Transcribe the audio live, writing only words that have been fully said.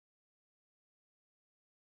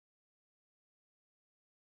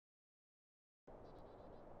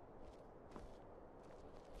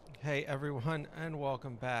Hey everyone, and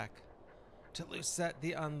welcome back to Lucette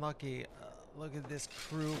the Unlucky. Look at this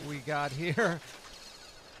crew we got here.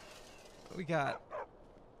 We got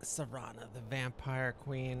Serana, the Vampire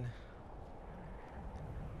Queen.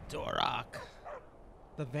 Dorak,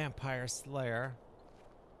 the Vampire Slayer.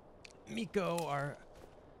 Miko, our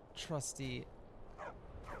trusty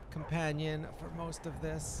companion for most of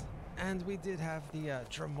this. And we did have the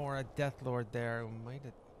Dremora Deathlord there, who might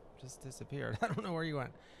have just disappeared. I don't know where you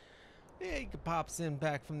went. Yeah, he pops in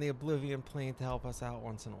back from the Oblivion Plane to help us out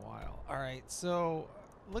once in a while. Alright, so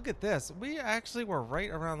look at this. We actually were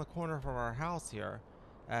right around the corner from our house here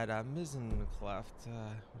at Mizencleft,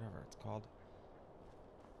 whatever it's called.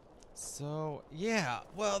 So, yeah,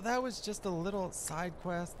 well, that was just a little side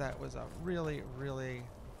quest. That was a really, really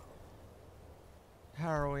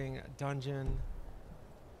harrowing dungeon.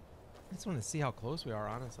 I just want to see how close we are,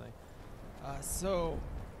 honestly. So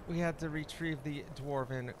we had to retrieve the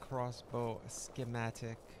Dwarven crossbow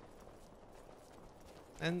schematic.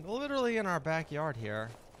 And literally in our backyard here,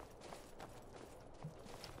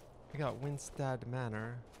 we got Winstad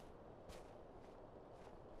Manor.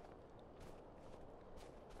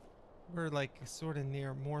 We're like sort of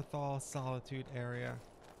near Morthal Solitude area.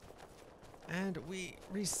 And we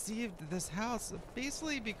received this house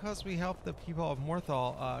basically because we helped the people of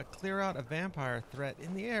Morthal clear out a vampire threat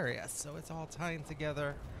in the area. So it's all tying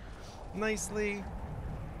together nicely.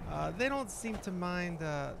 They don't seem to mind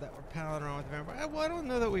that we're palling around with the vampire. Well, I don't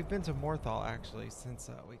know that we've been to Morthal actually since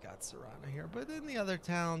we got Serana here. But in the other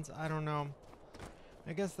towns, I don't know.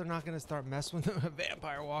 I guess they're not going to start messing with a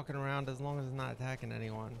vampire walking around as long as it's not attacking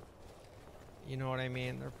anyone. You know what I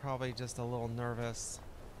mean? They're probably just a little nervous.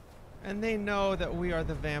 And they know that we are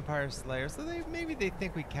the Vampire Slayer, so maybe they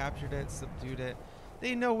think we captured it, subdued it.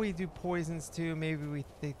 They know we do poisons too. Maybe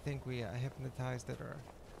they think we hypnotized it or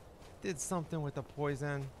did something with the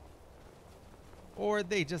poison. Or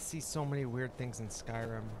they just see so many weird things in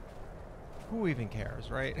Skyrim. Who even cares,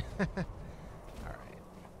 right? Alright.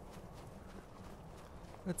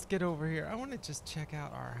 Let's get over here. I want to just check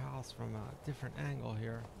out our house from a different angle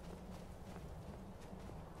here.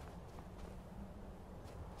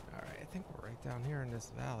 Alright, I think we're right down here in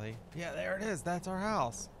this valley. Yeah, there it is. That's our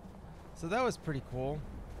house. So that was pretty cool.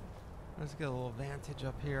 Let's get a little vantage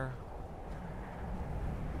up here.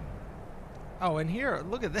 Oh, and here,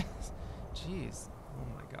 look at this. Jeez. Oh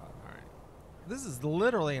my god. Alright. This is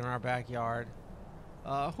literally in our backyard.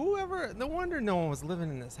 No wonder no one was living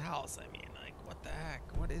in this house. I mean, like, what the heck?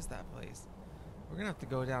 What is that place? We're gonna have to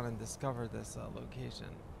go down and discover this location.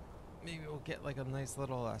 Maybe we'll get like a nice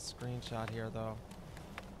little screenshot here, though.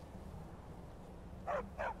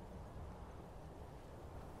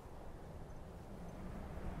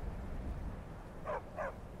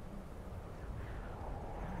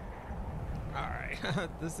 Alright,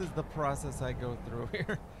 this is the process I go through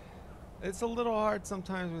here. It's a little hard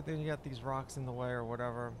sometimes when you got these rocks in the way or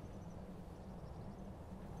whatever.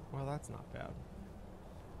 Well, that's not bad.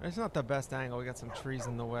 It's not the best angle. We got some trees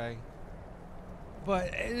in the way.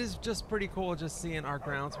 But it is just pretty cool just seeing our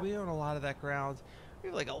grounds. We own a lot of that ground. We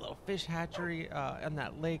have like a little fish hatchery in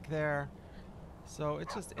that lake there. So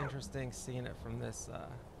it's just interesting seeing it from this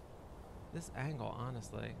this angle,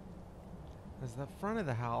 honestly. Because the front of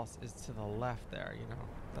the house is to the left there, you know.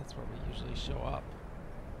 That's where we usually show up.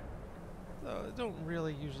 So I don't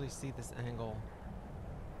really usually see this angle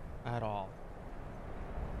at all.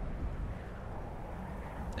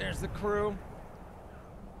 There's the crew.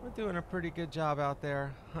 We're doing a pretty good job out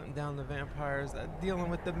there, hunting down the vampires,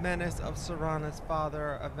 dealing with the menace of Serana's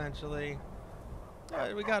father eventually.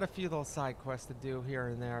 We got a few little side quests to do here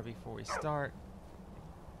and there before we start.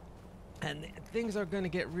 And things are going to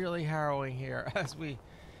get really harrowing here as we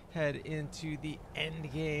head into the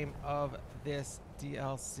end game of this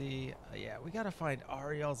DLC. Yeah, we got to find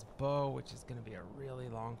Ariel's bow, which is going to be a really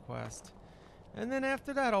long quest. And then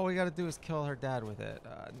after that, all we got to do is kill her dad with it.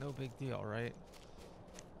 No big deal, right?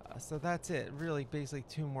 So that's it. Really, basically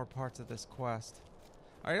 2 more parts of this quest.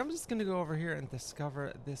 Alright, I'm just going to go over here and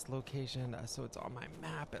discover this location so it's on my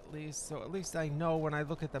map at least. So at least I know when I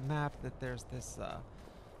look at the map that there's this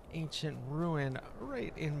ancient ruin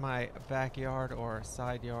right in my backyard or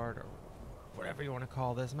side yard or whatever you want to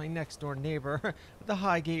call this. My next door neighbor, the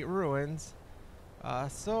Highgate Ruins.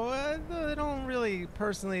 So I don't really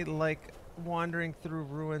personally like wandering through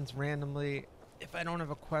ruins randomly if I don't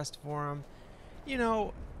have a quest for them. You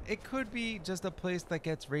know, it could be just a place that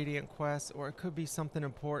gets radiant quests, or it could be something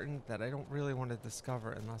important that I don't really want to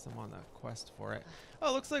discover unless I'm on the quest for it.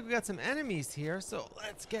 Oh, looks like we got some enemies here, so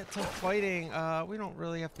let's get to fighting. We don't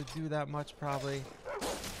really have to do that much, probably.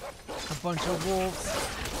 A bunch of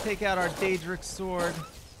wolves. Take out our Daedric sword.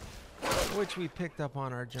 which we picked up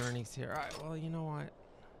on our journeys here. All right, well, you know what?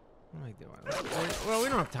 What am I doing? Well, we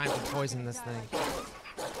don't have time to poison this thing.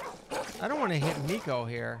 I don't want to hit Miko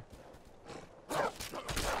here.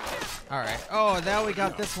 All right. Oh, now we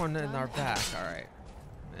got this one in our back. All right.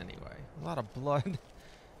 Anyway, a lot of blood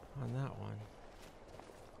on that one.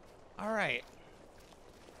 All right.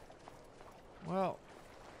 Well,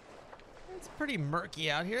 it's pretty murky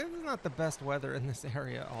out here. This is not the best weather in this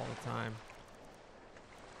area all the time.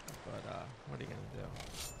 But, what are you going to do?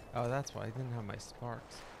 Oh, that's why I didn't have my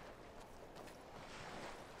sparks.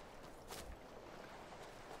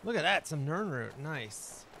 Look at that, some Nirnroot.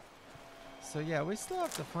 Nice. So, yeah, we still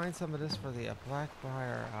have to find some of this for the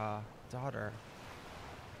Blackbriar daughter.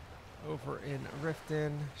 Over in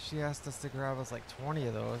Riften, she asked us to grab us like 20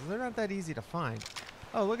 of those. They're not that easy to find.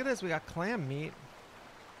 Oh, look at this. We got clam meat.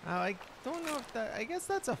 I don't know if that... I guess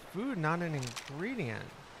that's a food, not an ingredient.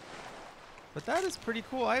 But that is pretty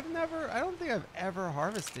cool. I don't think I've ever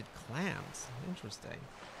harvested clams. Interesting.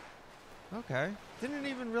 Okay. Didn't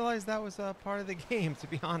even realize that was a part of the game, to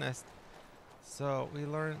be honest. So we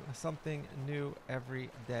learn something new every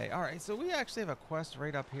day. All right, so we actually have a quest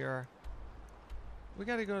right up here. We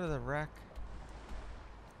got to go to the wreck.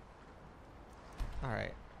 All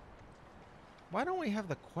right. Why don't we have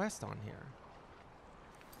the quest on here?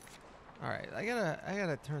 All right, I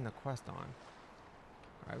gotta turn the quest on.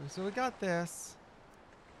 All right, so we got this.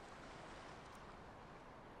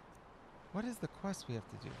 What is the quest we have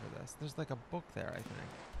to do for this? There's like a book there, I think.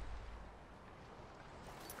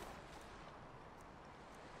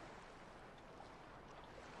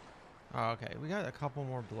 Oh, okay. We got a couple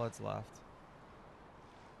more bloods left.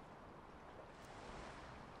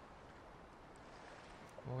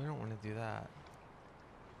 Well, we don't want to do that.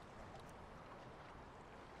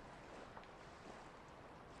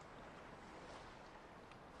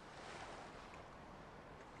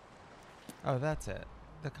 Oh, that's it.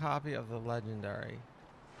 The copy of the legendary.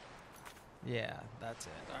 Yeah, that's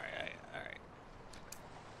it. All right, all right.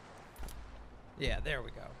 Yeah, there we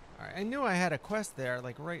go. All right, I knew I had a quest there,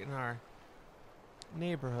 like right in our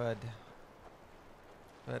neighborhood,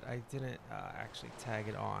 but I didn't actually tag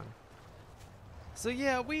it on. So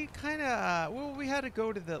yeah, we kind of, well, we had to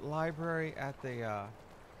go to the library at the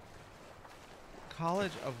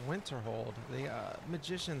College of Winterhold, the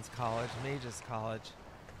Magician's College, Mage's College.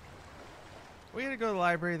 We had to go to the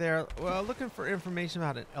library there, well, looking for information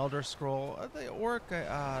about an Elder Scroll. The orc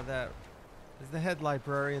that is the head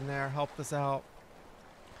librarian there helped us out.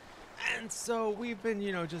 And so we've been,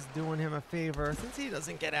 you know, just doing him a favor. Since he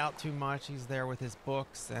doesn't get out too much, he's there with his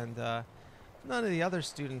books, and none of the other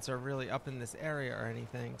students are really up in this area or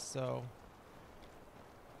anything, so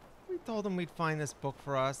we told him we'd find this book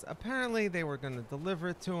for us. Apparently they were going to deliver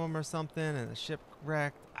it to him or something, and the ship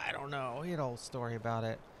wrecked. I don't know. He had a whole story about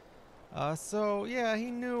it. So, yeah,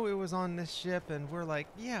 he knew it was on this ship, and we're like,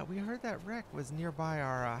 yeah, we heard that wreck was nearby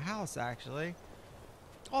our house, actually.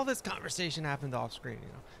 All this conversation happened off screen, you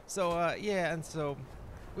know. So, yeah, and so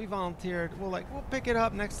we volunteered. We'll pick it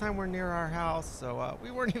up next time we're near our house. So,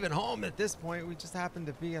 we weren't even home at this point. We just happened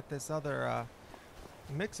to be at this other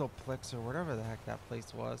Mixelplix or whatever the heck that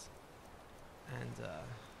place was. And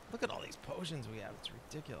look at all these potions we have. It's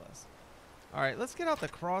ridiculous. All right, let's get out the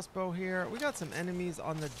crossbow here. We got some enemies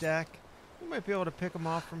on the deck. We might be able to pick them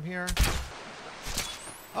off from here.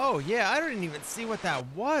 Oh, yeah, I didn't even see what that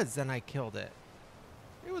was, and I killed it.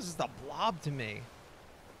 It was just a blob to me.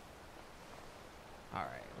 All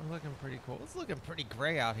right, we're looking pretty cool. It's looking pretty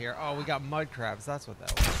gray out here. Oh, we got mud crabs. That's what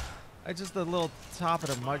that was. Just the little top of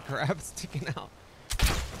the mud crab sticking out.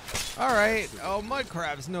 All right. Oh, mud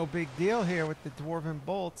crabs, no big deal here with the dwarven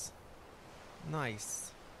bolts. Nice.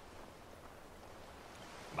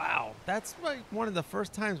 Wow, that's like one of the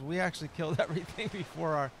first times we actually killed everything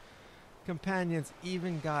before our companions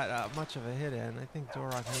even got much of a hit in. I think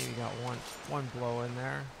Dorok maybe got one blow in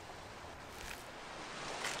there.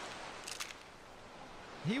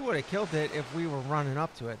 He would have killed it if we were running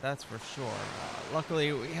up to it, that's for sure.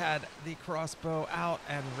 Luckily, we had the crossbow out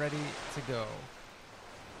and ready to go.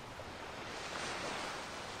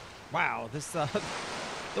 Wow, this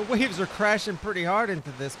the waves are crashing pretty hard into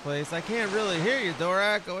this place. I can't really hear you,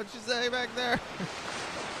 Dorak. What you say back there?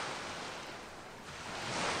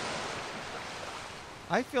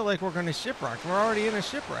 I feel like we're going to shipwreck. We're already in a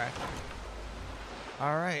shipwreck.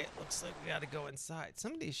 All right, looks like we got to go inside.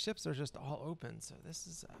 Some of these ships are just all open, so this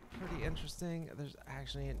is pretty interesting. There's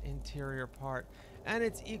actually an interior part, and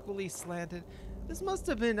it's equally slanted. This must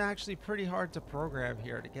have been actually pretty hard to program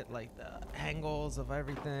here to get like the angles of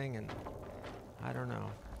everything, and I don't know.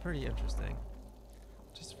 Pretty interesting.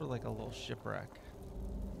 Just for like a little shipwreck.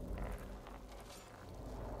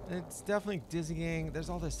 It's definitely dizzying. There's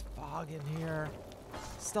all this fog in here.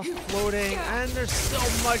 Stuff floating. And there's still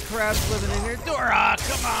mud crabs living in here. Dora,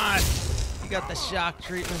 come on! You got the shock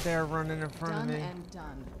treatment there running in front of me. Done and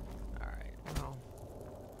done. Alright, well.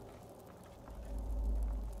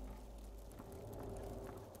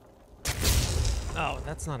 Oh,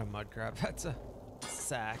 that's not a mud crab. That's a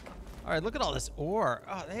sack. Alright, look at all this ore.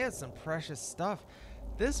 Oh, they had some precious stuff.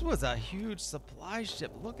 This was a huge supply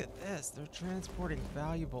ship. Look at this. They're transporting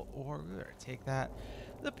valuable ore. We better take that.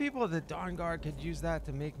 The people of the DAWNGUARD could use that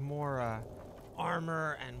to make more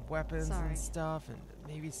armor and weapons and stuff, and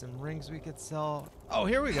maybe some rings we could sell. Oh,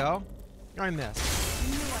 here we go. I missed.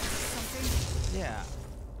 You knew I missed something? Yeah.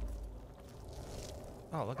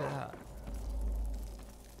 Oh, look at that.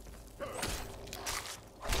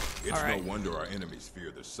 It's no wonder our enemies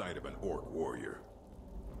fear the sight of an orc warrior.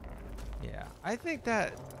 Yeah, I think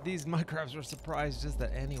that these mud crabs were surprised just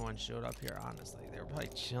that anyone showed up here, honestly. They were probably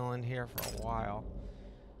chilling here for a while.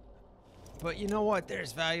 But you know what?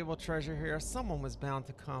 There's valuable treasure here. Someone was bound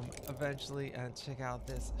to come eventually and check out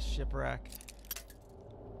this shipwreck.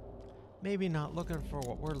 Maybe not looking for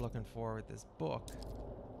what we're looking for with this book,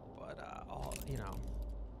 but all, you know,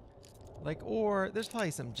 like ore. There's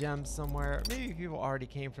probably some gems somewhere. Maybe people already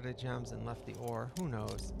came for the gems and left the ore. Who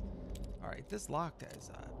knows? All right, this lock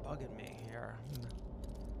is bugging me here.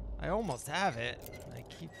 I almost have it. I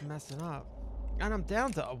keep messing up. And I'm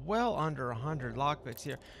down to well under 100 lockpicks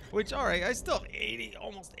here. Which, all right, I still have 80,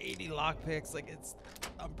 almost 80 lockpicks. Like,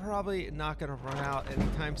 I'm probably not going to run out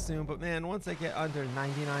anytime soon. But, man, once I get under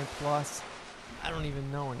 99 plus, I don't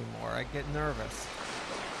even know anymore. I get nervous.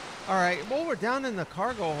 All right, well, we're down in the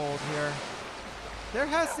cargo hold here. There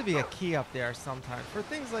has to be a key up there sometime. For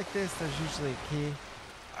things like this, there's usually a key.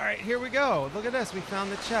 All right, here we go. Look at this. We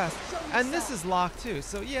found the chest. And this is locked, too.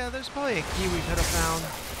 So, yeah, there's probably a key we could have found.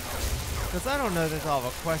 Because I don't know that I'll have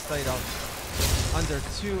a quest item under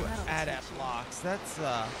 2 adept locks. That's,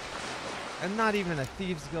 and not even a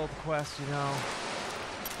Thieves Guild quest, you know.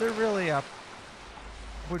 They're really,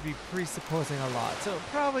 would be presupposing a lot. So,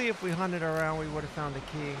 probably if we hunted around, we would have found a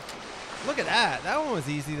key. Look at that. That one was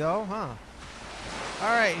easy, though, huh?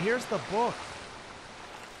 All right, here's the book.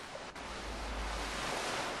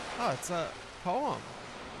 Oh, it's a poem.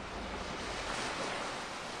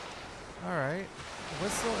 All right.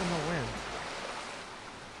 Whistle in the wind.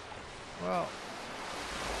 Well,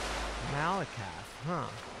 Malakath, huh?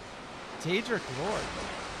 Daedric Lord.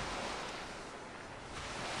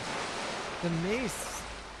 The Mace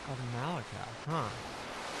of Malakath, huh?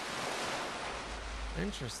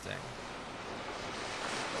 Interesting.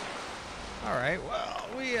 All right, well,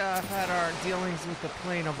 we had our dealings with the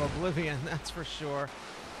Plane of Oblivion, that's for sure.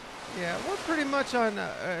 Yeah, we're pretty much on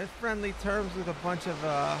friendly terms with a bunch of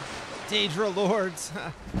Daedra Lords.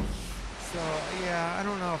 So, yeah, I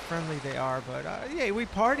don't know how friendly they are, but yeah, we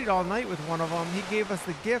partied all night with one of them. He gave us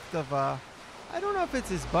the gift of, I don't know if it's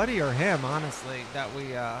his buddy or him, honestly, that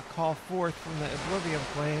we call forth from the Oblivion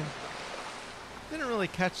Plane. Didn't really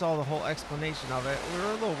catch all the whole explanation of it. We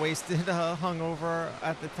were a little wasted, hungover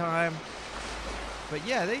at the time. But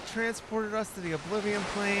yeah, they transported us to the Oblivion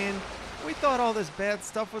Plane. We thought all this bad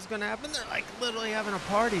stuff was going to happen. They're like literally having a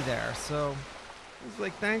party there. So it was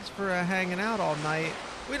like, thanks for hanging out all night.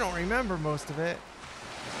 We don't remember most of it.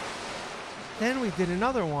 Then we did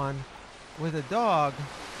another one with a dog,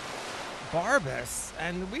 Barbas,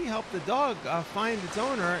 and we helped the dog find its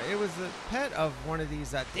owner. It was a pet of one of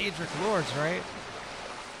these Daedric Lords, right?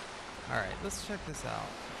 All right, let's check this out.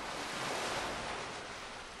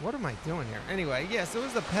 What am I doing here? Anyway, yes, it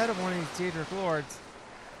was the pet of one of these Daedric Lords.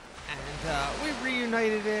 And we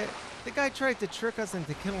reunited it. The guy tried to trick us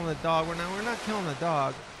into killing the dog. We're not killing the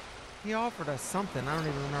dog. He offered us something. I don't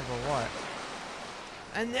even remember what.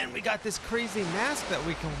 And then we got this crazy mask that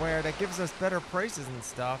we can wear that gives us better prices and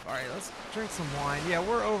stuff. All right, let's drink some wine. Yeah,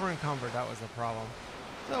 we're over encumbered. That was the problem.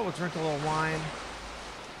 So we'll drink a little wine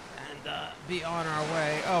and be on our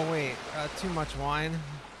way. Oh, wait. Too much wine.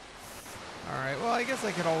 All right. Well, I guess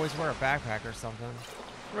I could always wear a backpack or something.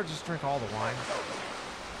 Or just drink all the wine.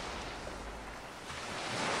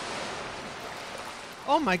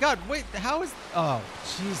 Oh my god, wait, how is... Oh,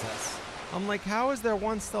 Jesus. I'm like, how is there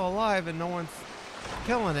one still alive and no one's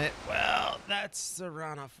killing it? Well, that's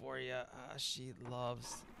Serana for you. She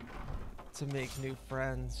loves to make new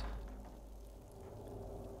friends.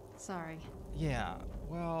 Sorry. Yeah,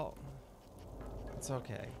 well, it's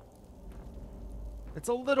okay. It's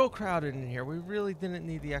a little crowded in here. We really didn't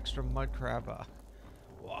need the extra mud crab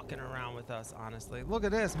walking around with us, honestly. Look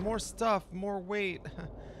at this, more stuff, more weight.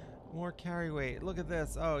 More carry weight. Look at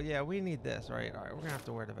this. Oh, yeah, we need this, right? All right, we're going to have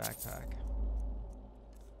to wear the backpack.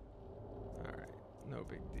 All right. No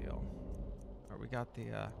big deal. Or we got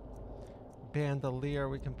the bandolier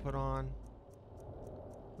we can put on.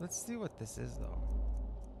 Let's see what this is though.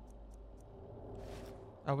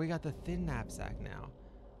 Oh, we got the thin knapsack now.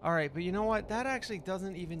 Alright, but you know what? That actually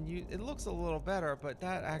doesn't even use... It looks a little better, but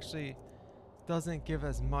that actually doesn't give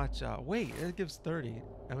as much weight. It gives 30,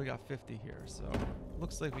 and we got 50 here, so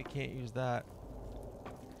looks like we can't use that.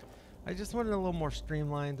 I just wanted a little more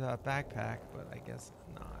streamlined backpack, but I guess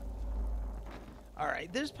not.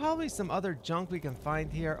 Alright, there's probably some other junk we can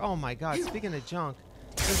find here. Oh my god, speaking of junk,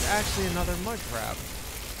 there's actually another mud crab.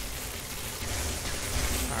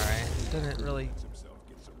 Alright, didn't really...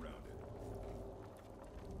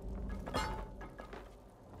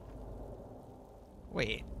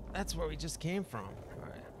 Wait, that's where we just came from.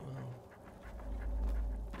 Alright, well...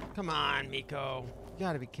 Come on, Miko. You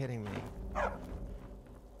gotta be kidding me.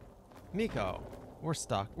 Miko, we're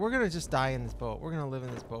stuck. We're gonna just die in this boat. We're gonna live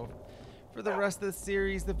in this boat. For the rest of the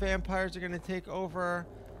series, the vampires are gonna take over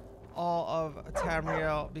all of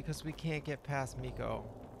Tamriel because we can't get past Miko.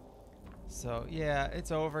 So, yeah,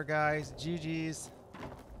 it's over, guys. GG's.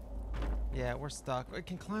 Yeah, we're stuck. We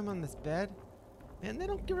can climb on this bed. Man, they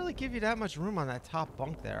don't really give you that much room on that top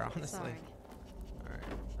bunk there, honestly. Sorry.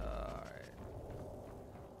 Alright.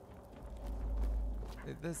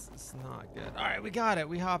 This is not good. Alright, we got it.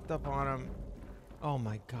 We hopped up on him. Oh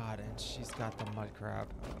my god, and she's got the mud crab.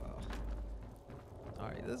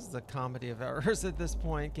 Alright, this is a comedy of errors at this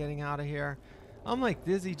point, getting out of here. I'm like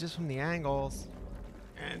dizzy just from the angles.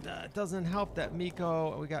 And it doesn't help that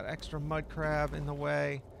Miko, we got extra mud crab in the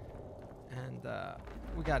way. And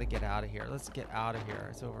we got to get out of here. Let's get out of here.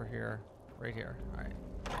 It's over here. Right here. Alright.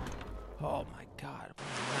 Oh my god. What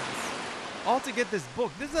a mess. All to get this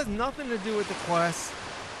book. This has nothing to do with the quest.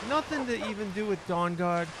 Nothing to even do with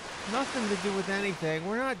DAWNGUARD. Nothing to do with anything.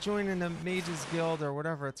 We're not joining the Mages Guild or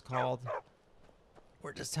whatever it's called.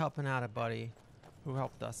 We're just helping out a buddy who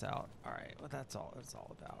helped us out. Alright. Well, that's all it's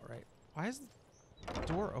all about, right? Why is the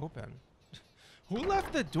door open? Who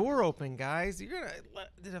left the door open, guys?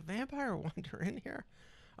 Did a vampire wander in here?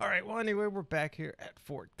 Alright, well anyway, we're back here at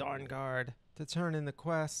Fort DAWNGUARD to turn in the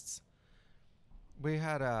quests. We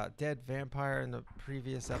had a dead vampire in the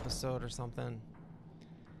previous episode or something.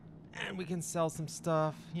 And we can sell some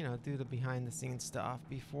stuff, you know, do the behind the scenes stuff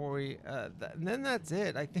before we, and then that's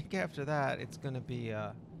it. I think after that, it's going to be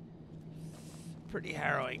pretty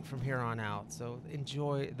harrowing from here on out. So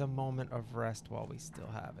enjoy the moment of rest while we still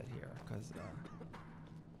have it here, because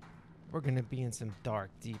we're going to be in some dark,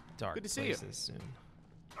 deep, dark places soon.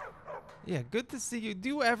 Yeah, good to see you. Do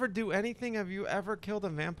you ever do anything? Have you ever killed a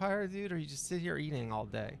vampire, dude? Or you just sit here eating all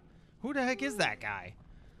day? Who the heck is that guy?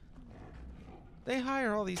 They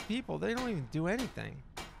hire all these people. They don't even do anything.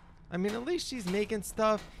 I mean, at least she's making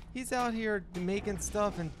stuff. He's out here making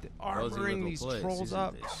stuff and armoring these trolls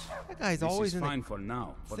up. That guy's always in fine for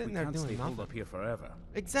now, but we can't stay holed up here forever.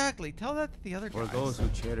 Exactly. Tell that to the other guys. For those who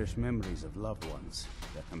cherish memories of loved ones,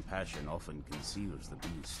 their compassion often conceals the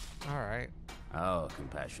beast. All right. Our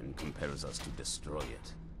compassion compels us to destroy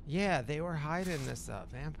it. Yeah, they were hiding this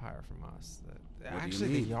vampire from us.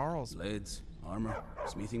 Actually, the Jarl's blades, armor,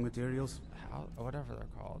 smithing materials, whatever they're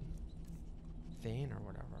called, Thane or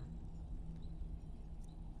whatever.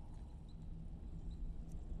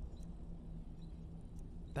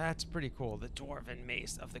 That's pretty cool. The Dwarven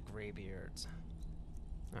Mace of the Greybeards.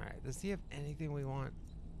 Alright, does he have anything we want?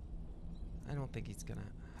 I don't think he's gonna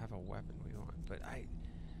have a weapon we want, but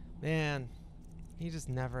man, he just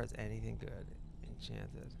never has anything good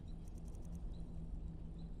enchanted.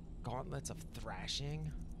 Gauntlets of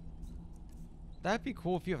Thrashing. That'd be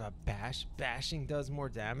cool if you have a bash. Bashing does more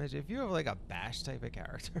damage. If you have like a bash type of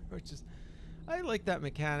character, which is, I like that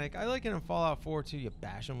mechanic. I like it in Fallout 4 too. You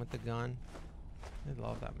bash them with the gun. I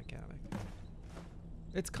love that mechanic.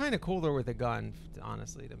 It's kind of cooler with a gun,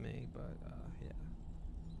 honestly, to me, but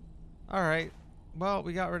yeah. Alright, well,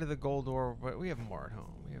 we got rid of the gold ore, but we have more at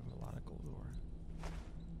home. We have a lot of gold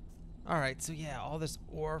ore. Alright, so yeah, all this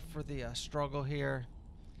ore for the struggle here.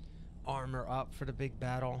 Armor up for the big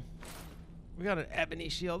battle. We got an ebony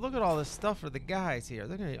shield. Look at all this stuff for the guys here.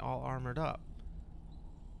 They're going to be all armored up.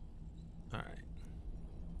 Alright.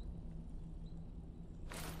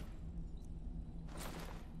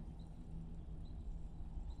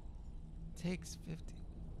 Takes 50.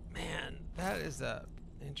 Man, that is a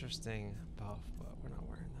interesting buff, but we're not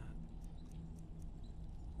wearing that.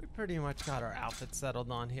 We pretty much got our outfit settled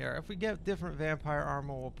on here. If we get different vampire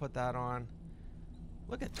armor, we'll put that on.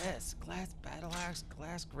 Look at this. Glass battle axe,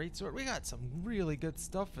 glass greatsword. We got some really good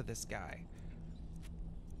stuff for this guy.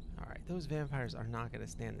 Alright, those vampires are not going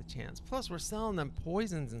to stand a chance. Plus, we're selling them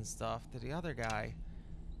poisons and stuff to the other guy.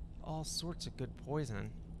 all sorts of good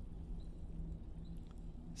poison.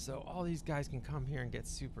 So all these guys can come here and get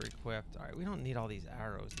super equipped. All right, we don't need all these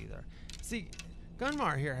arrows either. See,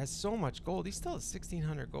 Gunmar here has so much gold. He still has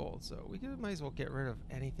 1,600 gold, so we might as well get rid of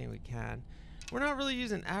anything we can. We're not really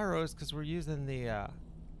using arrows because we're using the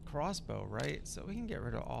crossbow, right? So we can get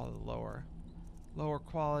rid of all the lower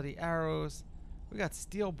quality arrows. We got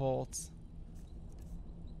steel bolts.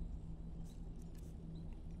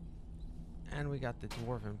 And we got the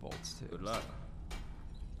dwarven bolts too. Good luck.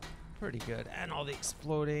 Pretty good. And all the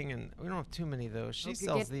exploding, and we don't have too many of those. She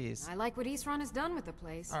sells these. I like what Eastron has done with the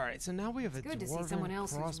place. Alright, so now we have a dwarven Good to see someone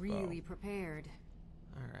else who's crossbow. really prepared.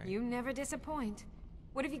 Alright. You never disappoint.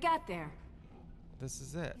 What have you got there? This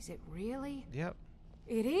is it. Is it really? Yep.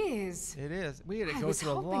 It is. It is. We had to I go was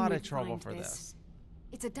through a hoping lot of we'd trouble find for this. this.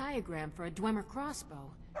 It's a diagram for a Dwemer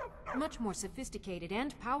crossbow. Much more sophisticated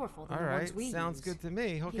and powerful than the ones Alright, we sounds use. good to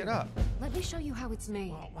me. Hook Here, it up. Let me show you how it's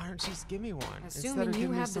made. Well, why don't you just give me one? Assuming instead of you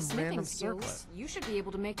giving me have the some random smithing skills, circlet. you should be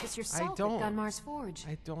able to make this yourself don't. at Gunmar's Forge.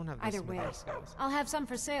 I don't have the Either way, smithing skills. I'll have some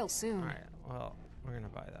for sale soon. Alright, well, we're gonna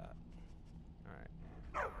buy that.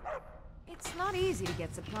 Alright. It's not easy to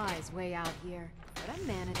get supplies way out here, but I'm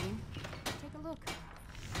managing. Take a look.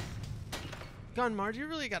 Gunmar, you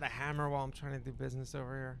really got a hammer while I'm trying to do business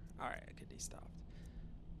over here? Alright, I could be stopped.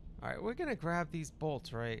 Alright, we're gonna grab these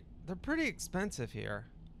bolts, right? They're pretty expensive here.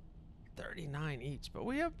 39 each, but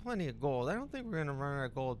we have plenty of gold. I don't think we're gonna run out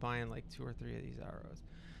of gold buying like 2 or 3 of these arrows.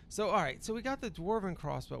 So alright, so we got the dwarven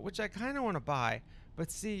crossbow, which I kinda wanna buy,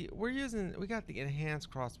 but see, we got the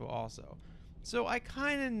enhanced crossbow also. So I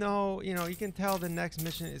kinda know, you know, you can tell the next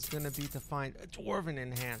mission is gonna be to find a dwarven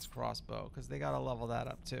enhanced crossbow, because they gotta level that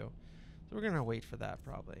up too. So we're gonna wait for that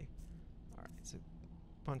probably. Alright, so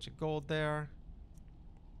a bunch of gold there.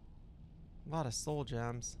 A lot of soul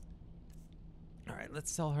gems. Alright,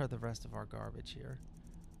 let's sell her the rest of our garbage here.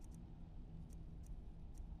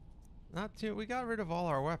 Not too, we got rid of all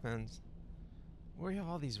our weapons. We have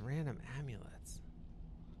all these random amulets.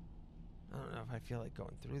 I don't know if I feel like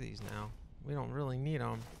going through these now. We don't really need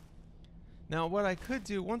them. Now what I could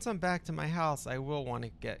do, once I'm back to my house, I will want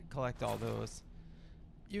to collect all those.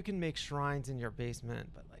 You can make shrines in your basement,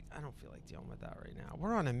 but like I don't feel like dealing with that right now.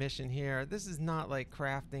 We're on a mission here. This is not like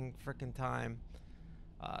crafting frickin' time.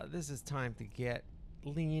 This is time to get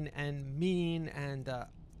lean and mean and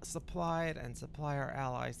supply it and supply our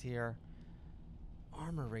allies here.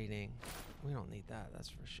 Armor rating. We don't need that, that's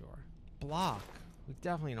for sure. Block. We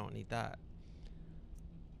definitely don't need that.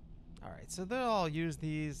 Alright, so they'll all use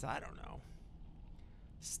these. I don't know.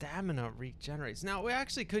 Stamina regenerates. Now, we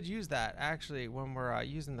actually could use that, actually, when we're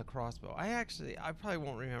using the crossbow. I probably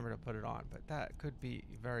won't remember to put it on, but that could be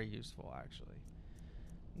very useful, actually.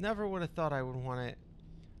 Never would have thought I would want it.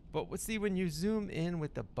 But see, when you zoom in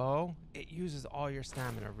with the bow, it uses all your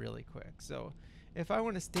stamina really quick. So, if I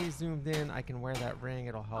want to stay zoomed in, I can wear that ring.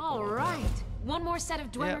 It'll help. All right. One more set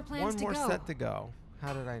of Dwemer plans to go. One more set to go.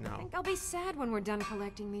 How did I know? I think I'll be sad when we're done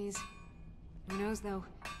collecting these. Who knows, though?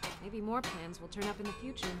 Maybe more plans will turn up in the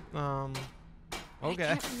future.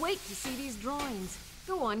 Okay. I can't wait to see these drawings.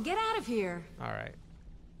 Go on, get out of here. All right.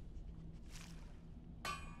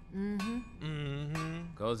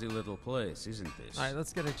 Cozy little place, isn't this? All right,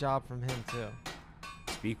 let's get a job from him too.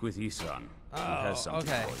 Speak with Isran. He has something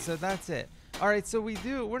okay. for you. So that's it. All right, so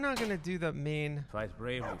we're not gonna do the main Fight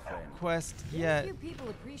bravely, friend. quest Very yet few people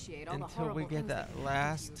appreciate all the until we horrible get things that can happen to you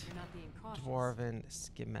last if you're not being cautious. dwarven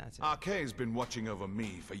schematic. Arkay's been watching over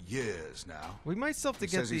me for years now. We might still have to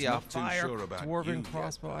He get says he's the not too fire sure about you dwarven yet,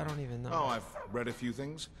 crossbow. though. I don't even know. Oh, I've read a few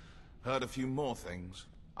things, heard a few more things.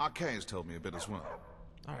 Arkay's told me a bit as well.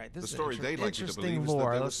 All right, this The is story they'd like you to interesting believe is that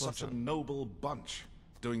lore. there Let's was such a listen. noble bunch,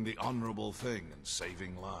 doing the honorable thing and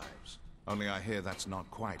saving lives. Only I hear that's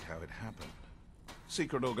not quite how it happened.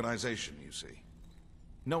 Secret organization, you see.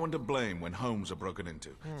 No one to blame when homes are broken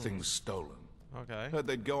into, things stolen. Okay. Heard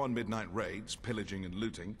they'd go on midnight raids, pillaging and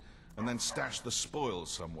looting, and then stash the spoils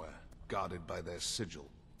somewhere, guarded by their sigil.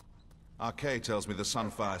 Arkay tells me the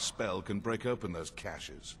Sunfire spell can break open those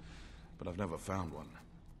caches, but I've never found one.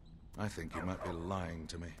 I think you might be lying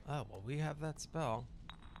to me. Oh well, we have that spell.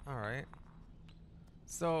 All right.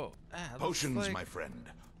 So looks Potions, like- my friend.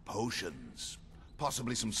 Potions.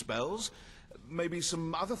 Possibly some spells? Maybe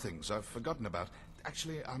some other things I've forgotten about.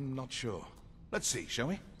 Actually, I'm not sure. Let's see, shall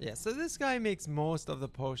we? Yeah, so this guy makes most of the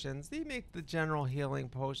potions. They make the general healing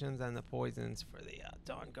potions and the poisons for the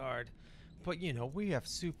DAWNGUARD. But, you know, we have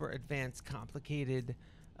super advanced, complicated,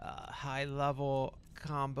 high-level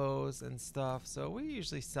combos and stuff, so we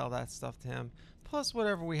usually sell that stuff to him. Plus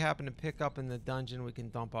whatever we happen to pick up in the dungeon, we can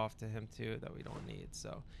dump off to him too that we don't need.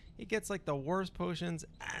 So he gets like the worst potions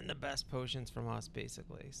and the best potions from us,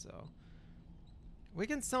 basically. So we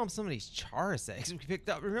can sell him some of these Charis eggs we picked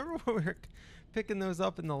up. Remember when we were picking those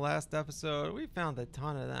up in the last episode? We found a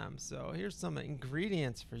ton of them. So here's some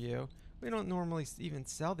ingredients for you. We don't normally even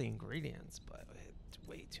sell the ingredients, but it's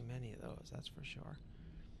way too many of those, that's for sure.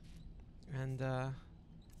 And you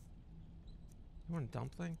want a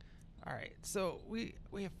dumpling? All right, so we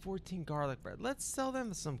have 14 garlic bread. Let's sell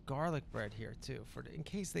them some garlic bread here too, in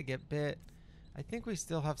case they get bit. I think we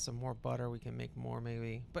still have some more butter. We can make more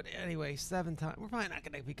maybe. But anyway, 7 times. We're probably not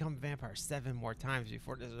gonna become vampires 7 more times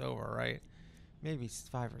before this is over, right? Maybe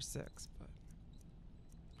 5 or 6. But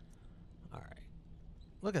all right,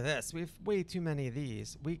 look at this. We have way too many of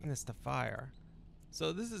these. Weakness to fire.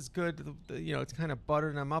 So this is good. You know, it's kind of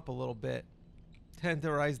buttering them up a little bit.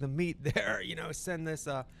 Tenderize the meat there. You know, send this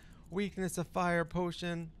weakness of fire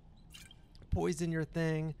potion, poison your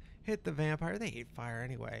thing, hit the vampire. They hate fire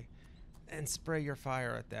anyway, and spray your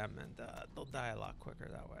fire at them, and they'll die a lot quicker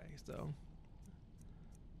that way. So,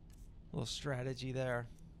 little strategy there.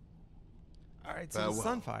 All right, so the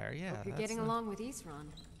sunfire, yeah. Hope you're getting along with Isran.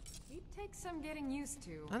 He takes some getting used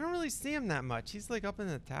to. I don't really see him that much. He's like up in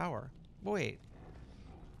the tower. Wait,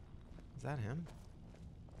 is that him?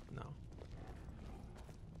 No.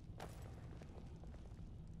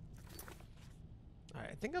 All right,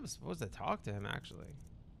 I think I'm supposed to talk to him, actually.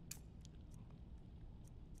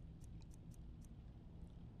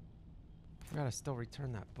 I gotta still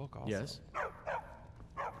return that book also. Yes.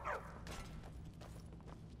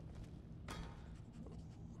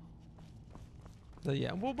 So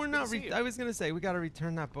yeah, well, we're not. I was gonna say we gotta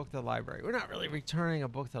return that book to the library. We're not really returning a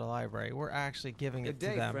book to the library. We're actually giving it to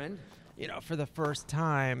them. Friend. You know, for the first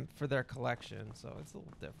time for their collection. So it's a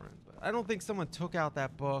little different. But I don't think someone took out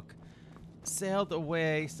that book, sailed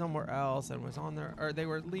away somewhere else, and was on their, or they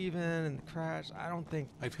were leaving and crashed. I don't think.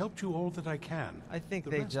 I've helped you all that I can. I think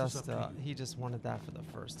The they rest is just up to you. he just wanted that for the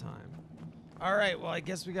first time. All right, well, I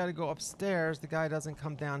guess we got to go upstairs. The guy doesn't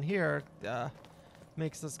come down here.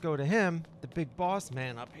 Makes us go to him, the big boss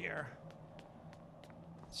man up here.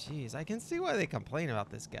 Jeez, I can see why they complain about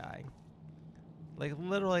this guy. Like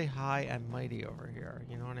literally high and mighty over here.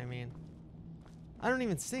 You know what I mean? I don't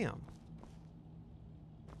even see him.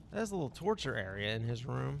 There's a little torture area in his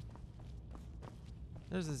room.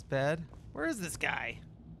 There's his bed. Where is this guy?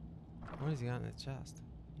 What has he got in his chest?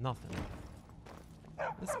 Nothing.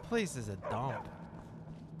 This place is a dump.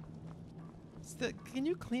 Can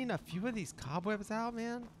you clean a few of these cobwebs out,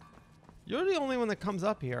 man? You're the only one that comes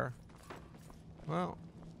up here. Well,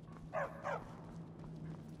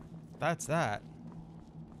 that's that.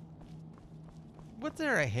 What's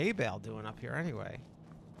there a hay bale doing up here anyway?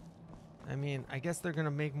 I mean, I guess they're gonna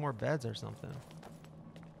make more beds or something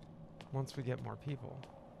once we get more people.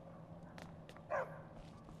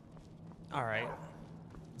 All right.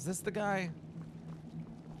 Is this the guy?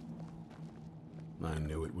 I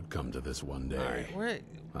knew it would come to this one day. All right,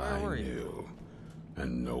 where were you? I knew,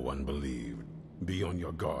 and no one believed. Be on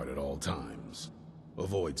your guard at all times.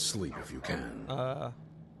 Avoid sleep if you can.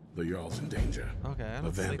 The Jarl's in danger. Okay, I The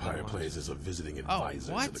don't sleep that vampire much. plays as a visiting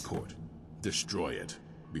advisor what? to the court. Destroy it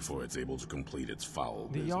before it's able to complete its foul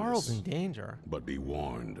The business. Jarl's in danger. But be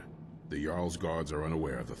warned, the Jarl's guards are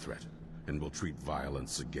unaware of the threat and will treat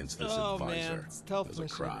violence against this advisor as a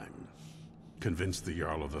crime. Convince the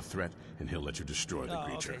Jarl of the threat, and he'll let you destroy the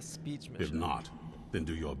creature. Okay, speech If mission. not, then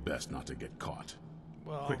do your best not to get caught.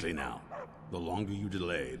 Well, Quickly now. The longer you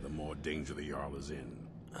delay, the more danger the Jarl is in.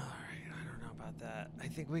 All right, I don't know about that. I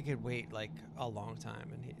think we could wait like a long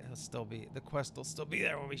time, and he'll still be, the quest will still be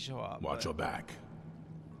there when we show up. Watch your back.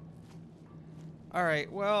 All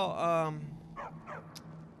right, well,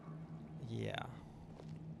 yeah.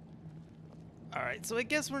 All right, so I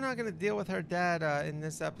guess we're not gonna deal with her dad in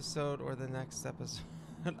this episode or the next episode.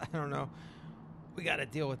 I don't know. We gotta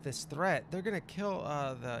deal with this threat. They're gonna kill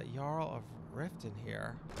the Jarl of Rift in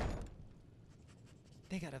here.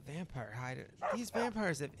 They got a vampire hiding. These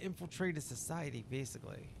vampires have infiltrated society,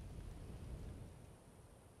 basically.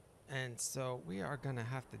 And so we are gonna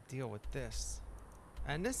have to deal with this.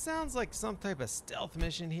 And this sounds like some type of stealth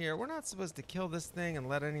mission here. We're not supposed to kill this thing and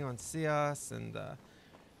let anyone see us, and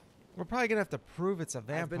we're probably gonna have to prove it's a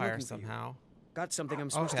vampire somehow. Got something I'm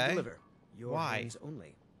supposed to deliver. Your Why? hands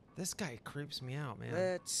only. This guy creeps me out, man.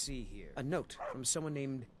 Let's see here. A note from someone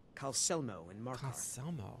named Calselmo in Markarth.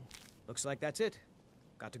 Calselmo. Looks like that's it.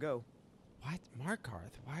 Got to go. What?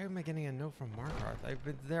 Markarth? Why am I getting a note from Markarth? I've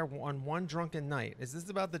been there on one drunken night. Is this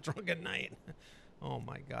about the drunken night? Oh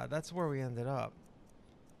my god, that's where we ended up.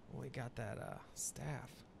 We got that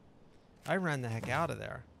staff. I ran the heck out of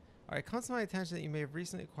there. Alright, comes to my attention that you may have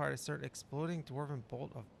recently acquired a certain exploding dwarven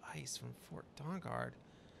bolt of ice from Fort DAWNGUARD.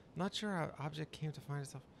 Not sure how object came to find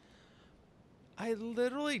itself. I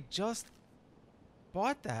literally just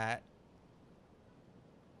bought that.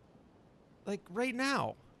 Like right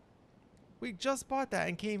now. We just bought that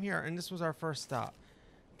and came here, and this was our first stop.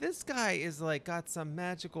 This guy is like got some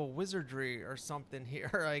magical wizardry or something here.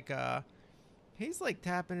 Like he's like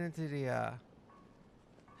tapping into the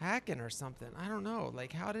hacking or something. I don't know.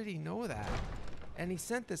 Like, how did he know that? And he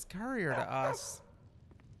sent this courier to us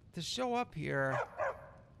to show up here.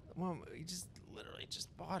 Well, he just literally just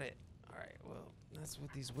bought it. All right. Well, that's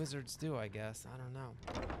what these wizards do, I guess. I don't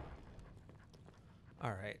know. All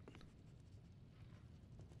right.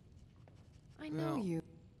 I know you.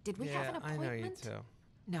 Did we have an appointment? I know you too.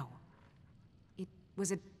 No. It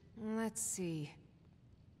was a... Let's see.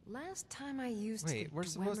 Last time I used Wait, we're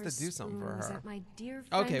supposed to do something for was her. at my dear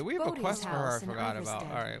friend Okay, we have a Bodhi's quest for her I house in forgot about. Iverstead.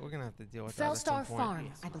 Alright, we're gonna have to deal with that at some Fellstar point. Farm,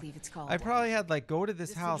 I believe it's called. I probably had like go to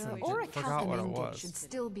this house and Or a forgot what it Kalkanindig should was.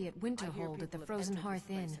 still be at Winterhold at the Frozen Hearth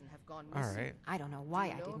Inn. Alright. I don't know why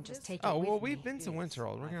I didn't just take it Oh, with well, me. we've been to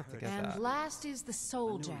Winterhold. We're gonna have to get And that. last is the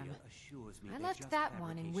Soul Gem. I left that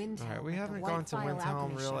one in Windhelm. Alright, we at the haven't White gone to Phial Windhelm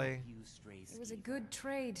Alchemy Shop. really. It was a good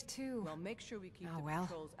trade, too. Well, make sure we keep Oh, the well.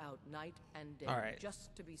 patrols out night and day, Alright.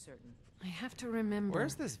 just to be certain. I have to remember.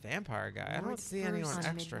 Where's this vampire guy? I don't Lord see anyone first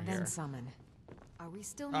extra summon, then here. summon. Are we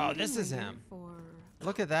still Oh, this meeting is later him. For...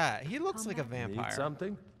 Look at that. He looks like a Combat? vampire. Need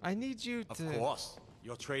something? I need you Of to... course.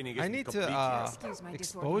 Your training I isn't need complete to yet. Excuse my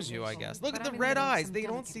expose you, I disorganization, guess. Look but at the I'm in red middle of eyes. some They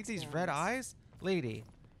don't delicate see these red experiments. eyes? Lady.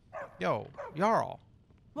 Yo, Jarl.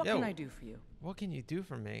 What Yo. can I do for you? What can you do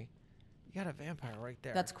for me? You got a vampire right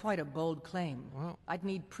there. That's quite a bold claim. Well, I'd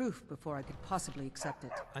need proof before I could possibly accept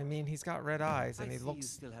it. I mean, he's got red eyes and I he see you looks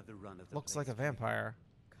still have the run of the looks place. like a vampire.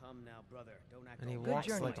 Come now, brother. Don't act And he all Good walks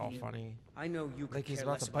journey like to all you. funny. I know you could Like he's care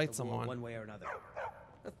about less to bite the war someone. one way or another.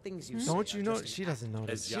 The things you say Don't are you know? just She doesn't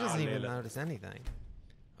notice. As She doesn't even Jarl notice anything.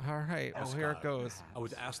 All right, well, here it Oscar, goes. I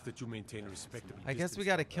would ask that you maintain a respectable I guess we distance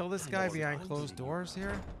got to from kill her. this guy Otherwise, behind I'll closed continue. doors here.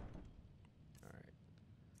 All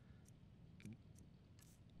right.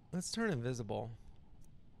 Let's turn invisible.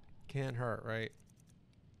 Can't hurt, right?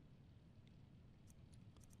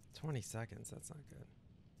 20 seconds. That's not good.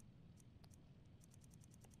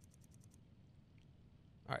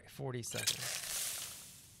 All right, 40 seconds.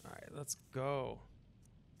 All right, let's go.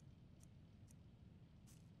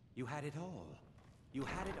 You had it all. You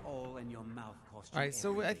had it all, and your mouth cost you All right,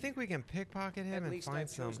 so I everything. think we can pickpocket him At and least find I've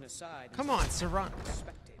some. chosen a side Come instead on, of Saran. a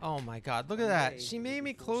spectator. Oh my God! Look at that. She made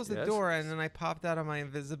me close the Yes? door, and then I popped out of my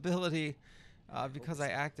invisibility because I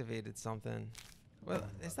activated something. Well,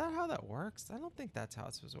 is that how that works? I don't think that's how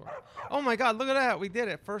it's supposed to work. Oh my God! Look at that. We did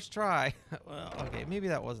it. First try. Well, okay, maybe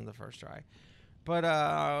that wasn't the first try, but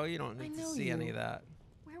you don't need to know see any you. of that.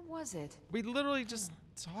 Where was it? We literally just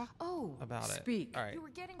talked Oh, about it. Speak. All right. you were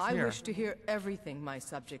getting... I Here. wish to hear everything my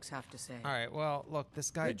subjects have to say. All right. Well, look,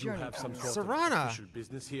 this guy. Good You journey have some to sort Serana. of official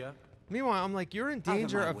business here. Meanwhile, I'm like, you're in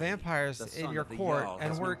danger my of way. vampires The in son your of the court, Jarl and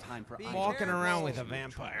has no we're time for walking idle around with a bullshit.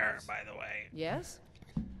 vampire, by the way. Yes?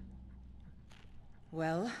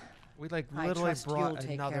 Well, We like I literally trust you'll brought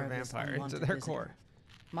take another care of this vampire into unwanted their visitor. court.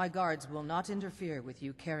 My guards will not interfere with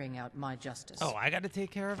you carrying out my justice. Oh, I got to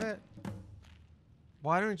take care of it?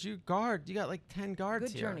 Why don't you guard? You got like 10 guards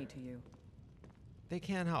Good here. journey to you. They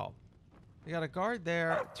can't help. You got a guard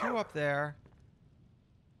there, 2 up there.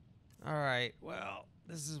 All right, well,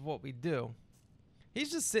 this is what we do. He's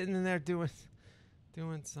just sitting in there doing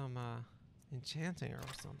some enchanting or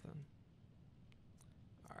something.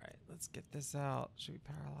 All right, let's get this out. Should we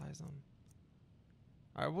paralyze him?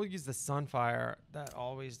 All right, we'll use the Sunfire. That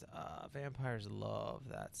always vampires love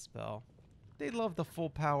that spell. They love the full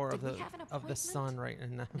power Did of we have an the sun right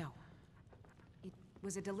now. No. It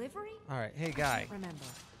was a delivery? All right, hey guy, Remember.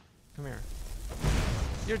 come here.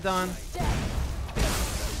 You're done.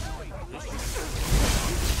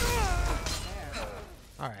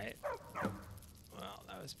 All right. Well,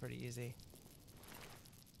 that was pretty easy.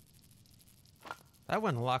 That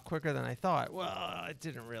went a lot quicker than I thought. Well, it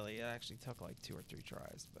didn't really. It actually took like 2 or 3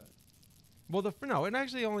 tries, but well, no, it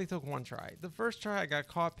actually only took 1 try. The first try, I got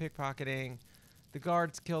caught pickpocketing. The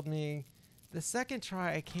guards killed me. The second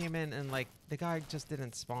try, I came in and like the guy just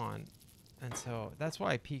didn't spawn, and so that's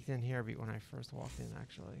why I peeked in here when I first walked in,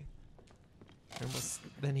 actually. And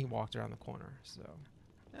then he walked around the corner, so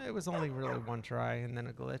it was only really 1 try and then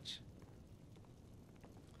a glitch.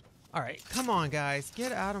 All right, come on, guys,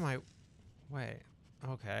 get out of my way.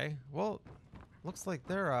 Okay, well, looks like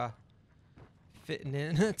they're fitting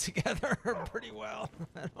in together pretty well.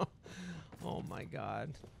 Oh my God.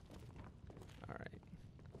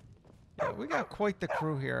 Yeah, we got quite the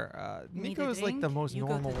crew here. Nico is like the most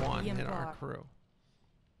normal one in our crew.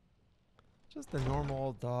 Just a normal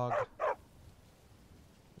old dog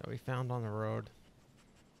that we found on the road.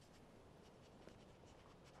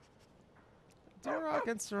 Duroc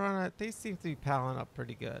and Serana, they seem to be palling up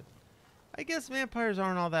pretty good. I guess vampires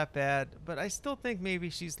aren't all that bad, but I still think maybe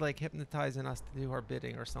she's like hypnotizing us to do her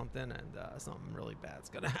bidding or something, and something really bad's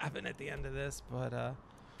gonna happen at the end of this. But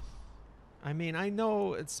I mean, I